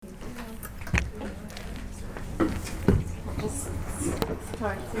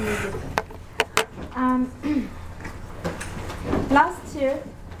start immediately. Last year,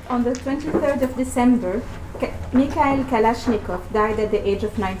 on the 23rd of December, Mikhail Kalashnikov died at the age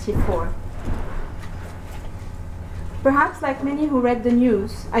of 94. Perhaps like many who read the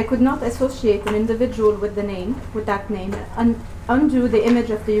news, I could not associate an individual with that name, and undo the image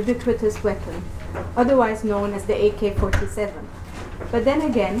of the ubiquitous weapon, otherwise known as the AK-47. But then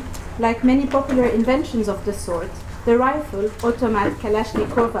again, like many popular inventions of the sort, the rifle, automat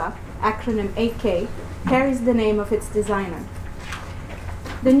Kalashnikova, acronym AK, carries the name of its designer.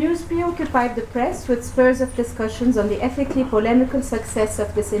 The news preoccupied the press with spurs of discussions on the ethically polemical success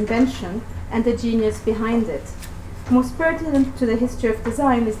of this invention and the genius behind it. Most pertinent to the history of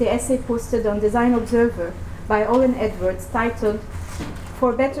design is the essay posted on Design Observer by Owen Edwards titled,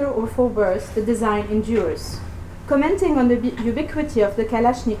 "For Better or for Worse, the Design Endures." Commenting on the ubiquity of the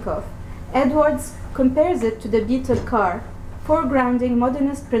Kalashnikov, Edwards compares it to the Beetle car, foregrounding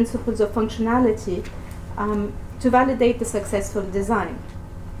modernist principles of functionality to validate the successful design.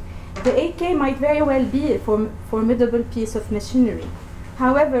 The AK might very well be a formidable piece of machinery.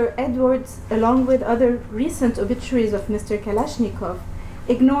 However, Edwards, along with other recent obituaries of Mr. Kalashnikov,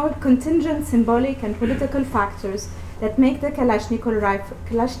 ignored contingent symbolic and political factors that make the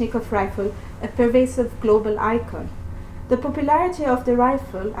Kalashnikov rifle a pervasive global icon. The popularity of the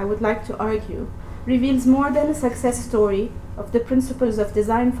rifle, I would like to argue, reveals more than a success story of the principles of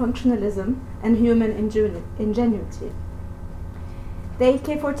design functionalism and human ingenuity. The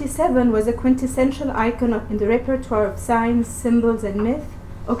AK-47 was a quintessential icon in the repertoire of science, symbols, and myth,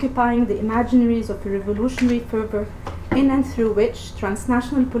 occupying the imaginaries of a revolutionary fervor in and through which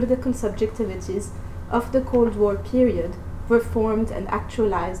transnational political subjectivities of the Cold War period were formed and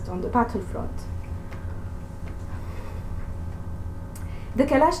actualized on the battlefront. The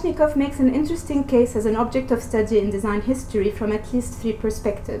Kalashnikov makes an interesting case as an object of study in design history from at least three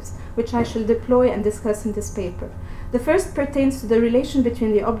perspectives, which I shall deploy and discuss in this paper. The first pertains to the relation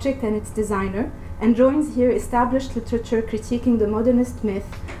between the object and its designer, and joins here established literature critiquing the modernist myth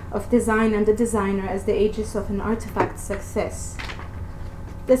of design and the designer as the aegis of an artifact's success.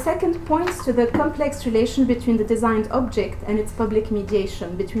 The second points to the complex relation between the designed object and its public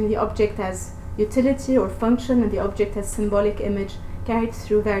mediation, between the object as utility or function and the object as symbolic image carried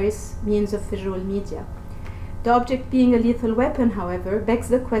through various means of visual media. The object being a lethal weapon, however, begs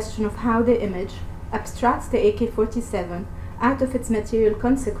the question of how the image abstracts the AK-47 out of its material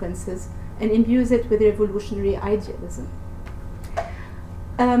consequences and imbues it with revolutionary idealism.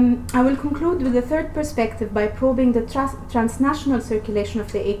 I will conclude with the third perspective by probing the transnational circulation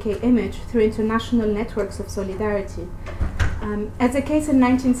of the AK image through international networks of solidarity. As a case in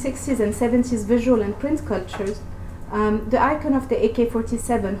 1960s and 70s visual and print cultures, the icon of the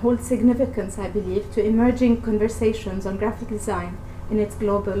AK-47 holds significance, I believe, to emerging conversations on graphic design in its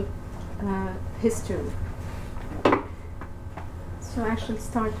global history. So I shall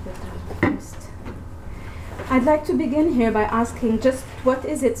start with that first. I'd like to begin here by asking just what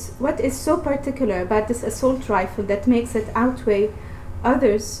is so particular about this assault rifle that makes it outweigh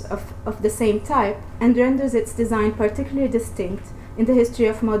others of the same type and renders its design particularly distinct in the history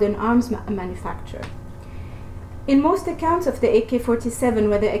of modern arms manufacture. In most accounts of the AK-47,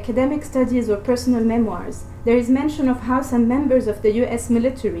 whether academic studies or personal memoirs, there is mention of how some members of the US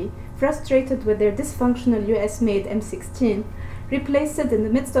military, frustrated with their dysfunctional US-made M16, replaced it in the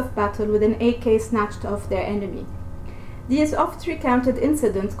midst of battle with an AK snatched off their enemy. These oft-recounted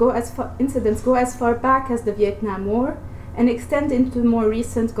incidents go as far back as the Vietnam War and extend into more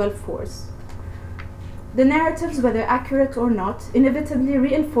recent Gulf Wars. The narratives, whether accurate or not, inevitably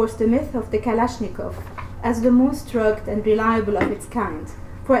reinforce the myth of the Kalashnikov as the most rugged and reliable of its kind,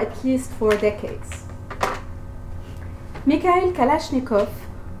 for at least 4 decades. Mikhail Kalashnikov,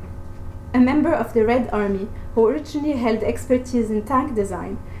 a member of the Red Army who originally held expertise in tank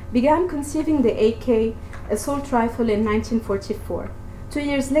design, began conceiving the AK assault rifle in 1944. 2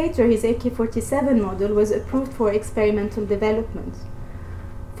 years later, his AK-47 model was approved for experimental development.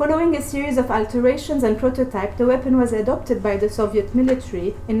 Following a series of alterations and prototype, the weapon was adopted by the Soviet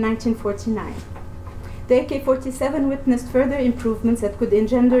military in 1949. The AK-47 witnessed further improvements that would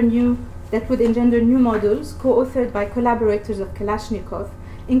engender new models co-authored by collaborators of Kalashnikov,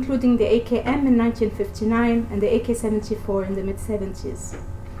 including the AKM in 1959 and the AK-74 in the mid-70s.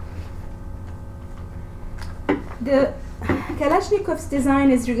 The Kalashnikov's design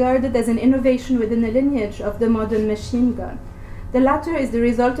is regarded as an innovation within the lineage of the modern machine gun. The latter is the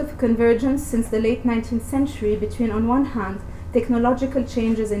result of convergence since the late 19th century between, on one hand, technological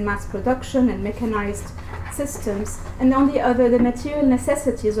changes in mass production and mechanized systems, and on the other, the material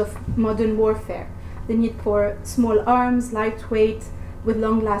necessities of modern warfare, the need for small arms, lightweight, with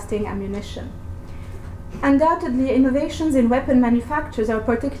long-lasting ammunition. Undoubtedly, innovations in weapon manufacturers are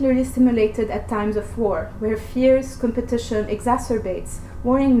particularly stimulated at times of war, where fierce competition exacerbates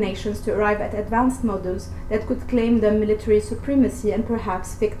warring nations to arrive at advanced models that could claim them military supremacy and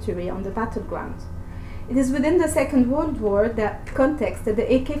perhaps victory on the battleground. It is within the Second World War context that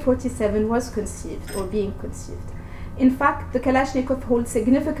the AK-47 was conceived or being conceived. In fact, the Kalashnikov holds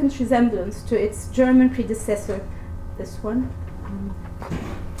significant resemblance to its German predecessor, this one,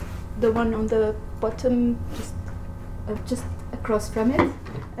 the one on the bottom, just across from it.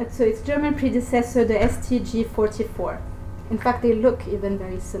 So its German predecessor, the STG-44. In fact, they look even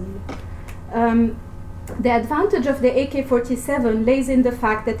very similar. The advantage of the AK-47 lays in the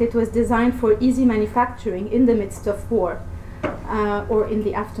fact that it was designed for easy manufacturing in the midst of war, or in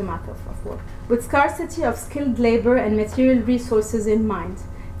the aftermath of war, with scarcity of skilled labor and material resources in mind.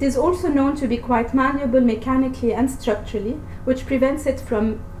 It is also known to be quite malleable mechanically and structurally, which prevents it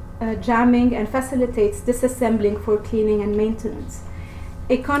from jamming and facilitates disassembling for cleaning and maintenance.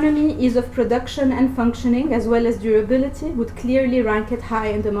 Economy, ease of production and functioning, as well as durability, would clearly rank it high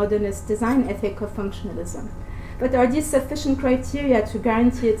in the modernist design ethic of functionalism. But are these sufficient criteria to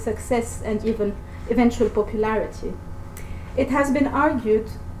guarantee its success and even eventual popularity? It has been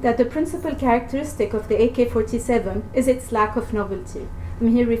argued that the principal characteristic of the AK-47 is its lack of novelty. I'm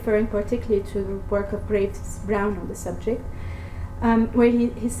here referring particularly to the work of Graves Brown on the subject, where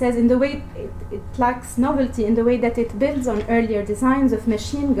he says in the way it lacks novelty in the way that it builds on earlier designs of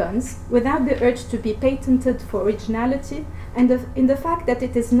machine guns without the urge to be patented for originality, and in the fact that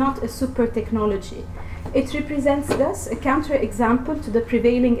it is not a super technology. It represents thus a counterexample to the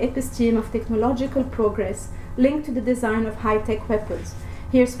prevailing episteme of technological progress linked to the design of high-tech weapons,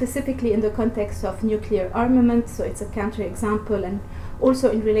 here specifically in the context of nuclear armament, so it's a counterexample, and also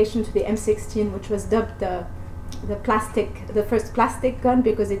in relation to the M16, which was dubbed the first plastic gun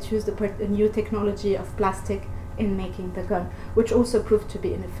because it used a new technology of plastic in making the gun, which also proved to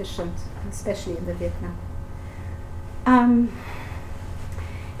be inefficient, especially in the Vietnam.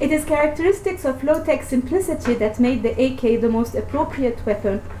 It is characteristics of low-tech simplicity that made the AK the most appropriate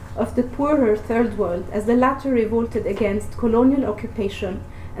weapon of the poorer Third World, as the latter revolted against colonial occupation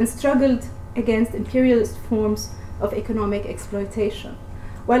and struggled against imperialist forms of economic exploitation.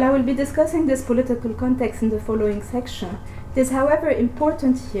 While I will be discussing this political context in the following section, it is, however,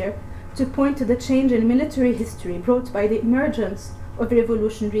 important here to point to the change in military history brought by the emergence of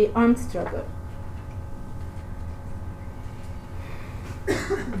revolutionary armed struggle.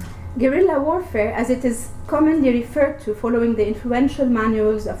 Guerrilla warfare, as it is commonly referred to following the influential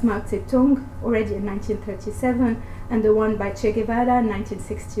manuals of Mao Zedong, already in 1937, and the one by Che Guevara in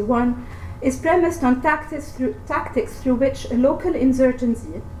 1961, is premised on tactics through which a local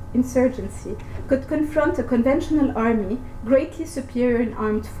insurgency could confront a conventional army greatly superior in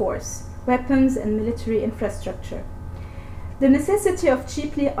armed force, weapons, and military infrastructure. The necessity of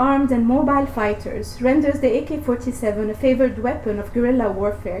cheaply armed and mobile fighters renders the AK-47 a favored weapon of guerrilla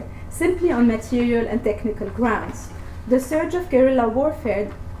warfare simply on material and technical grounds. The surge of guerrilla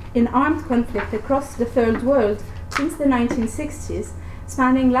warfare in armed conflict across the Third World since the 1960s,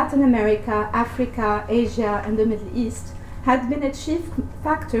 spanning Latin America, Africa, Asia, and the Middle East, had been a chief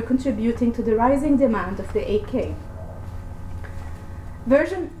factor contributing to the rising demand of the AK.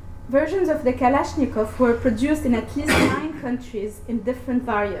 Versions of the Kalashnikov were produced in at least 9 countries in different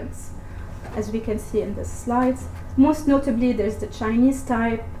variants, as we can see in the slides. Most notably, there's the Chinese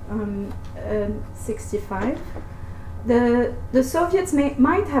type 65. The Soviets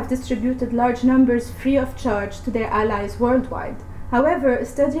might have distributed large numbers free of charge to their allies worldwide. However, a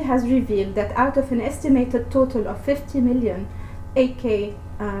study has revealed that out of an estimated total of 50 million AKs,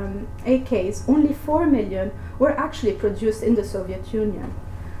 only 4 million were actually produced in the Soviet Union.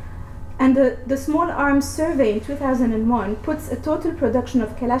 And the Small Arms Survey in 2001 puts a total production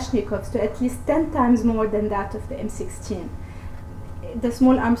of Kalashnikovs to at least 10 times more than that of the M16. The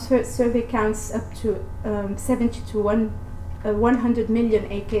Small Arms Survey counts up to 70 to 100 million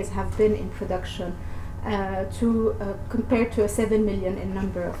AKs have been in production, compared to a 7 million in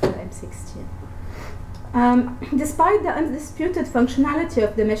number of the M16. Despite the undisputed functionality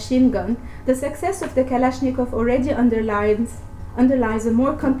of the machine gun, the success of the Kalashnikov already underlies a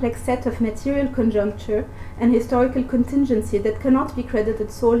more complex set of material conjuncture and historical contingency that cannot be credited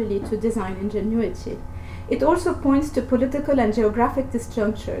solely to design ingenuity. It also points to political and geographic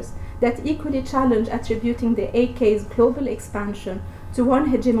disjunctures that equally challenge attributing the AK's global expansion to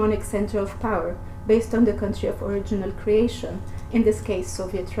one hegemonic center of power based on the country of original creation, in this case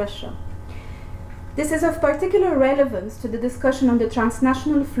Soviet Russia. This is of particular relevance to the discussion on the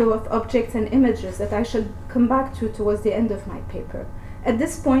transnational flow of objects and images that I shall come back to towards the end of my paper. At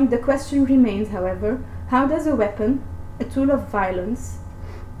this point, the question remains, however, how does a weapon, a tool of violence,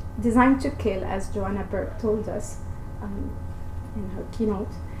 designed to kill, as Joanna Burke told us in her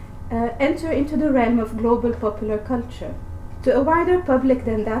keynote, enter into the realm of global popular culture? To a wider public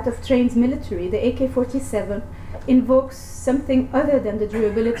than that of trained military, the AK-47 invokes something other than the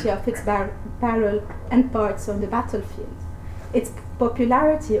durability of its barrel and parts on the battlefield. Its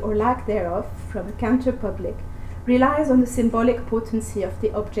popularity or lack thereof from a counter-public relies on the symbolic potency of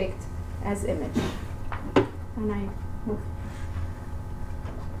the object as image. And I move.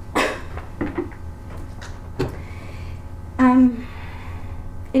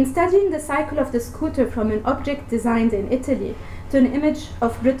 In studying the cycle of the scooter from an object designed in Italy to an image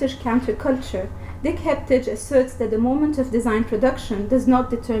of British counterculture, Dick Heptage asserts that the moment of design production does not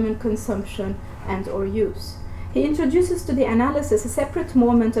determine consumption and/or use. He introduces to the analysis a separate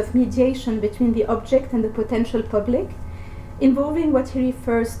moment of mediation between the object and the potential public, involving what he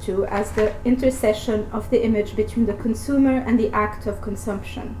refers to as the intercession of the image between the consumer and the act of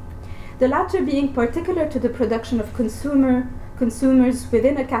consumption. The latter being particular to the production of consumers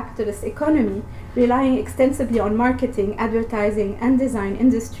within a capitalist economy, relying extensively on marketing, advertising, and design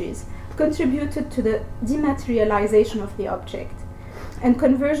industries, contributed to the dematerialization of the object and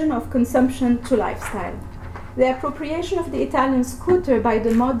conversion of consumption to lifestyle. The appropriation of the Italian scooter by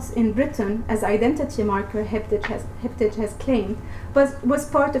the mods in Britain as identity marker, Heptage has claimed, was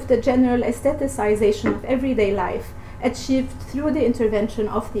part of the general aestheticization of everyday life achieved through the intervention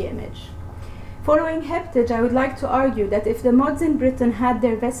of the image. Following Heptage, I would like to argue that if the mods in Britain had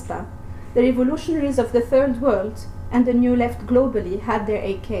their Vespa, the revolutionaries of the Third World and the New Left globally had their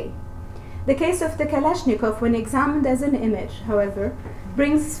AK. The case of the Kalashnikov, when examined as an image, however,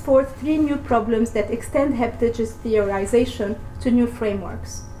 brings forth three new problems that extend Heptage's theorization to new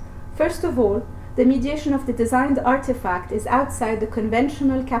frameworks. First of all, the mediation of the designed artifact is outside the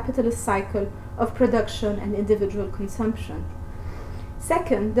conventional capitalist cycle of production and individual consumption.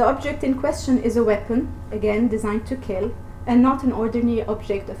 Second, the object in question is a weapon, again designed to kill, and not an ordinary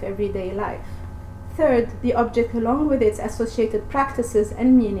object of everyday life. Third, the object along with its associated practices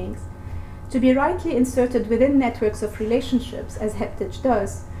and meanings, to be rightly inserted within networks of relationships, as Heptage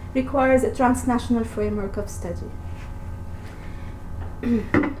does, requires a transnational framework of study.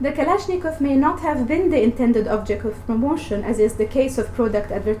 The Kalashnikov may not have been the intended object of promotion, as is the case of product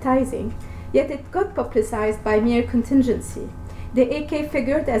advertising, yet it got publicized by mere contingency. The AK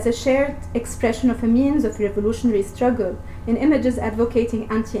figured as a shared expression of a means of revolutionary struggle in images advocating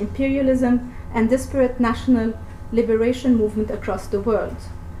anti-imperialism and disparate national liberation movement across the world.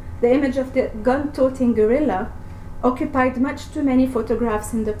 The image of the gun-toting guerrilla occupied much too many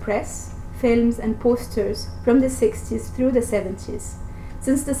photographs in the press, films, and posters from the 60s through the 70s.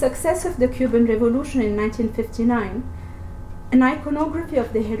 Since the success of the Cuban Revolution in 1959, an iconography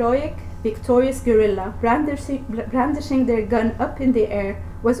of the heroic, victorious guerrilla brandishing their gun up in the air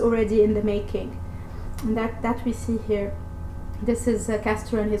was already in the making. And that we see here. This is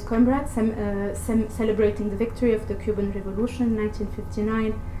Castro and his comrades celebrating the victory of the Cuban Revolution in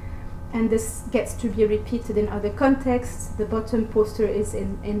 1959. And this gets to be repeated in other contexts. The bottom poster is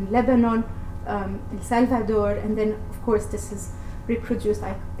in Lebanon, El Salvador, and then of course this is reproduced,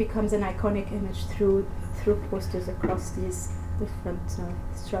 becomes an iconic image through posters across these different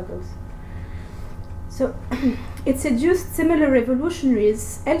struggles. So it seduced similar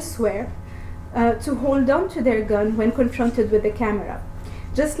revolutionaries elsewhere to hold on to their gun when confronted with the camera.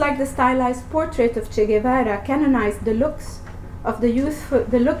 Just like the stylized portrait of Che Guevara canonized the looks of the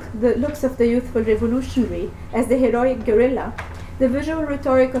looks of the youthful revolutionary as the heroic guerrilla, the visual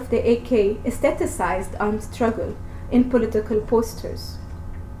rhetoric of the AK aestheticized armed struggle in political posters.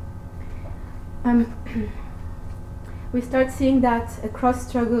 We start seeing that across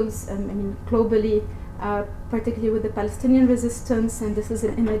struggles, globally, particularly with the Palestinian resistance, and this is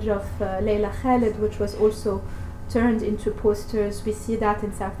an image of Leila Khaled, which was also turned into posters. We see that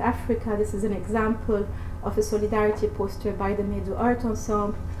in South Africa. This is an example of a solidarity poster by the Medu Art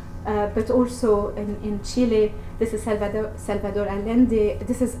Ensemble, but also in Chile, this is Salvador Allende.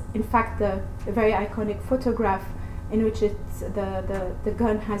 This is, in fact, a very iconic photograph in which the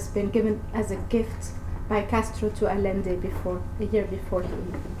gun has been given as a gift by Castro to Allende a year before he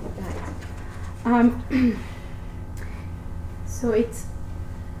died. So it's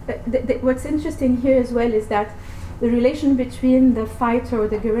what's interesting here as well is that the relation between the fighter or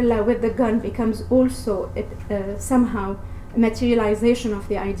the guerrilla with the gun becomes also somehow a materialization of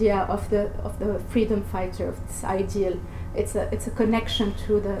the idea of the freedom fighter, of this ideal. It's a connection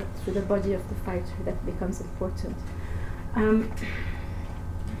to the body of the fighter that becomes important.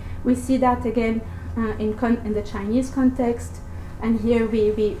 We see that again in the Chinese context. And here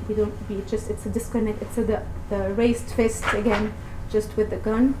we just, it's a disconnect, it's the raised fist again, just with the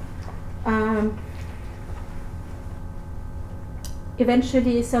gun.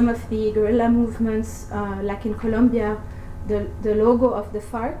 Eventually, some of the guerrilla movements, like in Colombia, the logo of the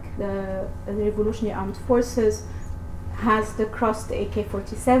FARC, the Revolutionary Armed Forces, has the cross, the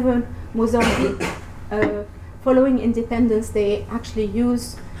AK-47. Mozambique, following independence, they actually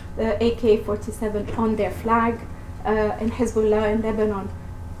use the AK-47 on their flag, and Hezbollah in Lebanon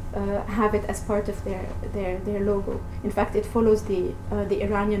have it as part of their logo. In fact, it follows the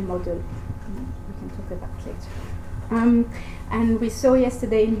Iranian model. We can talk about it later. And we saw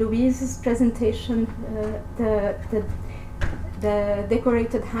yesterday in Louise's presentation the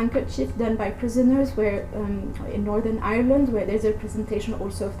decorated handkerchief done by prisoners where, in Northern Ireland, where there's a presentation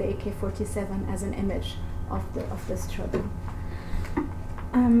also of the AK-47 as an image of the struggle.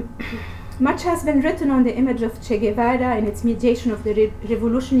 Much has been written on the image of Che Guevara and its mediation of the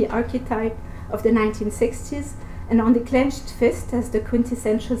revolutionary archetype of the 1960s, and on the clenched fist as the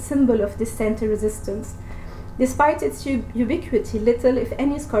quintessential symbol of dissent and resistance. Despite its ubiquity, little, if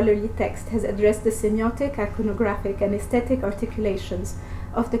any, scholarly text has addressed the semiotic, iconographic, and aesthetic articulations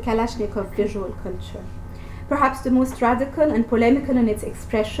of the Kalashnikov visual culture. Perhaps the most radical and polemical in its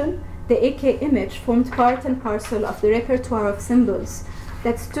expression, the AK image formed part and parcel of the repertoire of symbols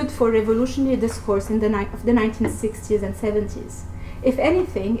that stood for revolutionary discourse of the 1960s and 70s. If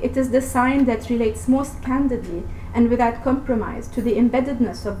anything, it is the sign that relates most candidly and without compromise to the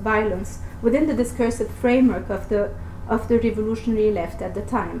embeddedness of violence within the discursive framework of the revolutionary left at the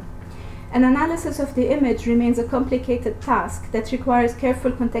time. An analysis of the image remains a complicated task that requires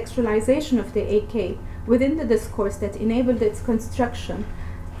careful contextualization of the AK within the discourse that enabled its construction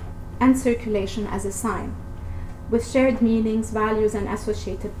and circulation as a sign, with shared meanings, values, and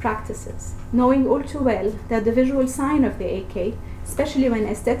associated practices, knowing all too well that the visual sign of the AK, especially when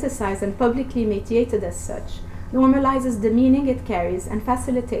aestheticized and publicly mediated as such, normalizes the meaning it carries and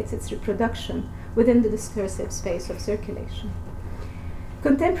facilitates its reproduction within the discursive space of circulation.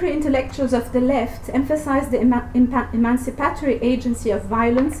 Contemporary intellectuals of the left emphasize the emancipatory agency of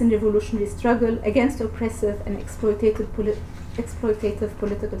violence in revolutionary struggle against oppressive and exploitative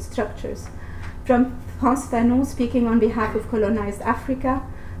political structures. From Frantz Fanon speaking on behalf of colonized Africa,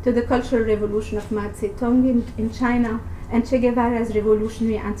 to the Cultural Revolution of Mao Zedong in China, and Che Guevara's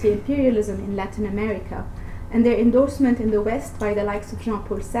revolutionary anti-imperialism in Latin America, and their endorsement in the West by the likes of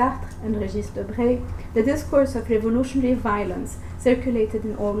Jean-Paul Sartre and Régis Debray, the discourse of revolutionary violence circulated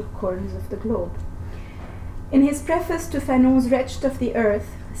in all corners of the globe. In his preface to Fanon's Wretched of the Earth,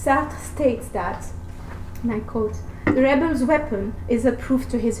 Sartre states that, and I quote, "The rebel's weapon is a proof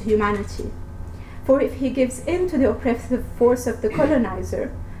to his humanity. For if he gives in to the oppressive force of the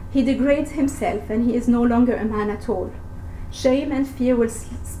colonizer, he degrades himself and he is no longer a man at all. Shame and fear will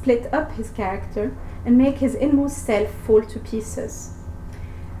split up his character and make his inmost self fall to pieces."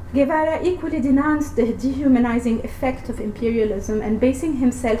 Guevara equally denounced the dehumanizing effect of imperialism, and basing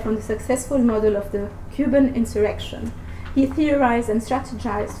himself on the successful model of the Cuban insurrection, he theorized and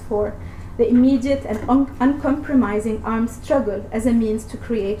strategized for the immediate and uncompromising armed struggle as a means to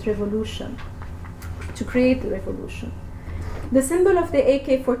create the revolution. The symbol of the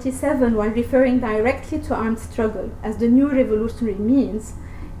AK-47, while referring directly to armed struggle as the new revolutionary means,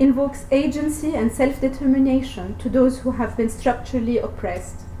 invokes agency and self-determination to those who have been structurally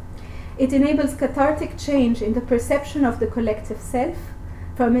oppressed. It enables cathartic change in the perception of the collective self,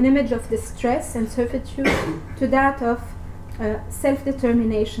 from an image of distress and servitude to that of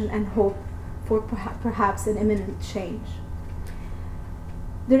self-determination and hope for perhaps an imminent change.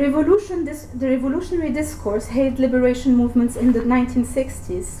 The revolutionary discourse hailed liberation movements in the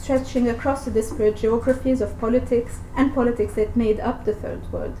 1960s, stretching across the disparate geographies of politics and politics that made up the Third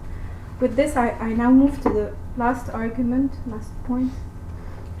World. With this, I now move to the last point,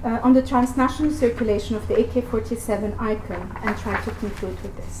 on the transnational circulation of the AK-47 icon, and try to conclude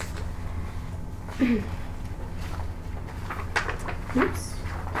with this. Oops.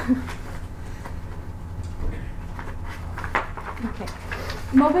 Okay.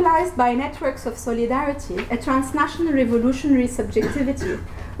 Mobilized by networks of solidarity, a transnational revolutionary subjectivity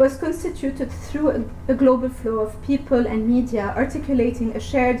was constituted through a global flow of people and media articulating a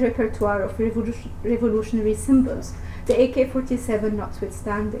shared repertoire of revolutionary symbols, the AK-47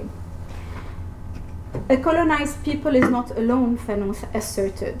 notwithstanding. A colonized people is not alone, Fanon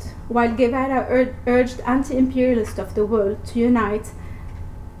asserted, while Guevara urged anti-imperialists of the world to unite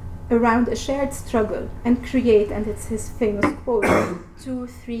around a shared struggle and create, and it's his famous quote, 2,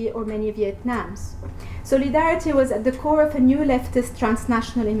 3, or many Vietnams. Solidarity was at the core of a new leftist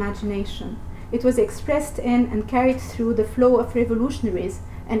transnational imagination. it was expressed in and carried through the flow of revolutionaries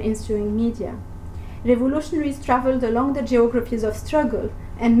and ensuing media. Revolutionaries traveled along the geographies of struggle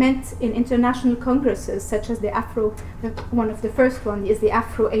and met in international congresses such as one of the first one is the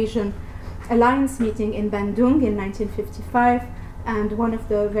Afro-Asian Alliance meeting in Bandung in 1955, and one of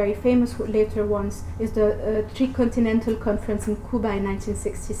the very famous later ones is the Tricontinental Conference in Cuba in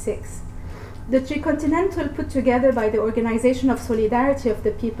 1966. The Tricontinental, put together by the Organization of Solidarity of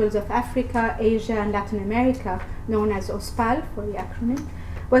the Peoples of Africa, Asia, and Latin America, known as OSPAL for the acronym,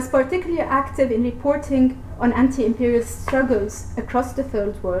 was particularly active in reporting on anti-imperial struggles across the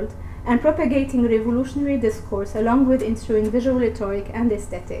Third World and propagating revolutionary discourse along with ensuing visual rhetoric and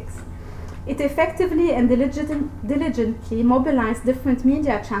aesthetics. It effectively and diligently mobilized different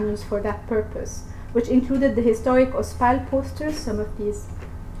media channels for that purpose, which included the historic OSPAL posters, some of these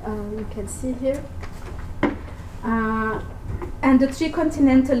you can see here, and the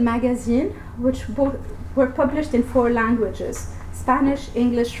Tricontinental magazine, which both were published in 4 languages, Spanish,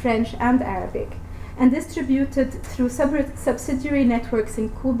 English, French, and Arabic, and distributed through subsidiary networks in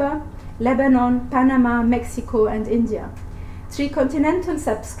Cuba, Lebanon, Panama, Mexico, and India. Tricontinental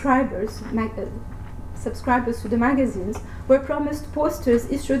subscribers to the magazines were promised posters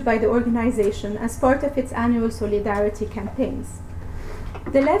issued by the organization as part of its annual solidarity campaigns.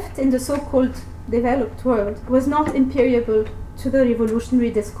 The left in the so-called developed world was not impermeable to the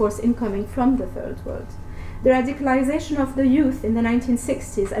revolutionary discourse incoming from the Third World. The radicalization of the youth in the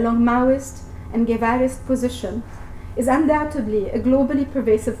 1960s along Maoist and Guevarist positions is undoubtedly a globally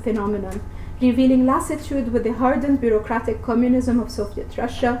pervasive phenomenon, revealing lassitude with the hardened bureaucratic communism of Soviet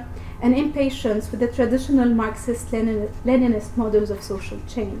Russia and impatience with the traditional Marxist-Leninist models of social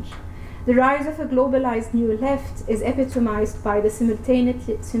change. The rise of a globalized new left is epitomized by the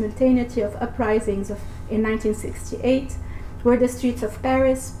simultaneity of uprisings in 1968, where the streets of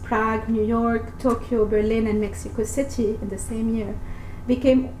Paris, Prague, New York, Tokyo, Berlin, and Mexico City in the same year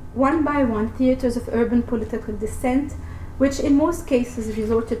became one by one theaters of urban political dissent, which in most cases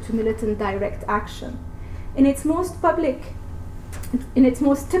resorted to militant direct action. In its most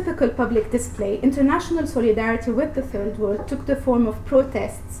typical public display, international solidarity with the Third World took the form of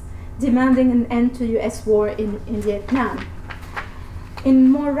protests demanding an end to US war in Vietnam.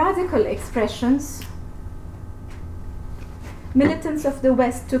 In more radical expressions, militants of the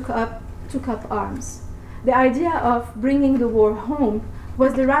West took up arms. The idea of bringing the war home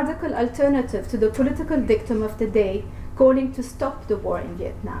was the radical alternative to the political dictum of the day, calling to stop the war in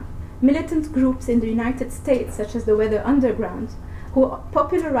Vietnam. Militant groups in the United States, such as the Weather Underground, who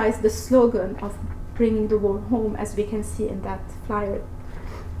popularized the slogan of bringing the war home, as we can see in that flyer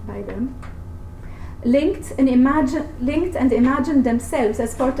by them, linked and imagined themselves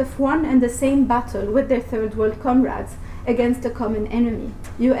as part of one and the same battle with their Third World comrades against a common enemy,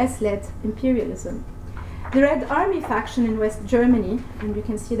 US-led imperialism. The Red Army faction in West Germany, and you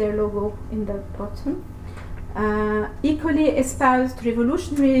can see their logo in the bottom, equally espoused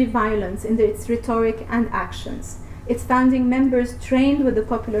revolutionary violence in its rhetoric and actions. Its founding members trained with the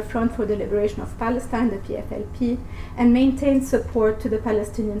Popular Front for the Liberation of Palestine, the PFLP, and maintained support to the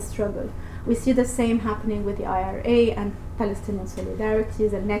Palestinian struggle. We see the same happening with the IRA and Palestinian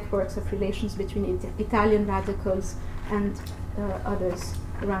solidarities and networks of relations between Italian radicals and others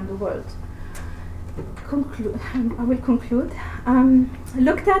around the world. I will conclude.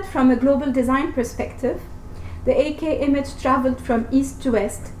 Looked at from a global design perspective, the AK image traveled from east to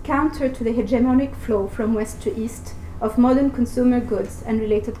west, counter to the hegemonic flow from west to east of modern consumer goods and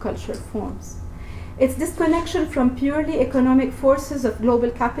related cultural forms. Its disconnection from purely economic forces of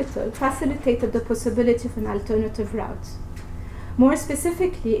global capital facilitated the possibility of an alternative route. More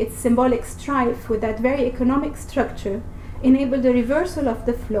specifically, its symbolic strife with that very economic structure enabled the reversal of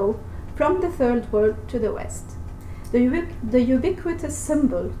the flow from the Third World to the West. The ubiquitous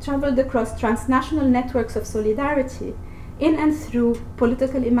symbol traveled across transnational networks of solidarity in and through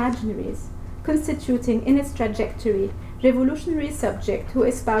political imaginaries, constituting in its trajectory revolutionary subject who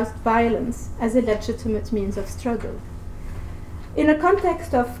espoused violence as a legitimate means of struggle. In a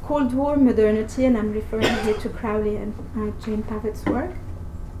context of Cold War modernity, and I'm referring here to Crowley and Jane Pavitt's work,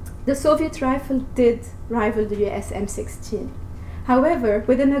 the Soviet rifle did rival the US M16. However,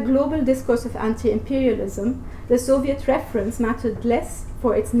 within a global discourse of anti-imperialism, the Soviet reference mattered less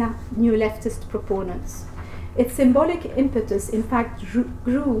for its new leftist proponents. Its symbolic impetus, in fact,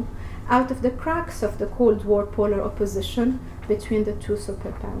 grew out of the cracks of the Cold War polar opposition between the two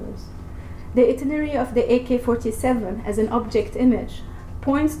superpowers. The itinerary of the AK-47 as an object image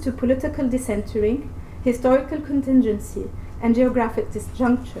points to political decentering, historical contingency, and geographic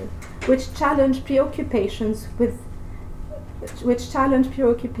disjuncture, which challenge preoccupations with which challenge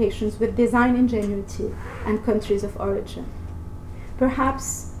preoccupations with design ingenuity and countries of origin.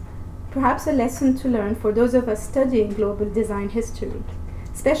 Perhaps a lesson to learn for those of us studying global design history,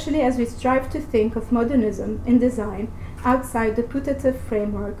 especially as we strive to think of modernism in design outside the putative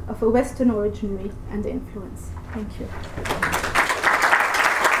framework of a Western originary and influence. Thank you.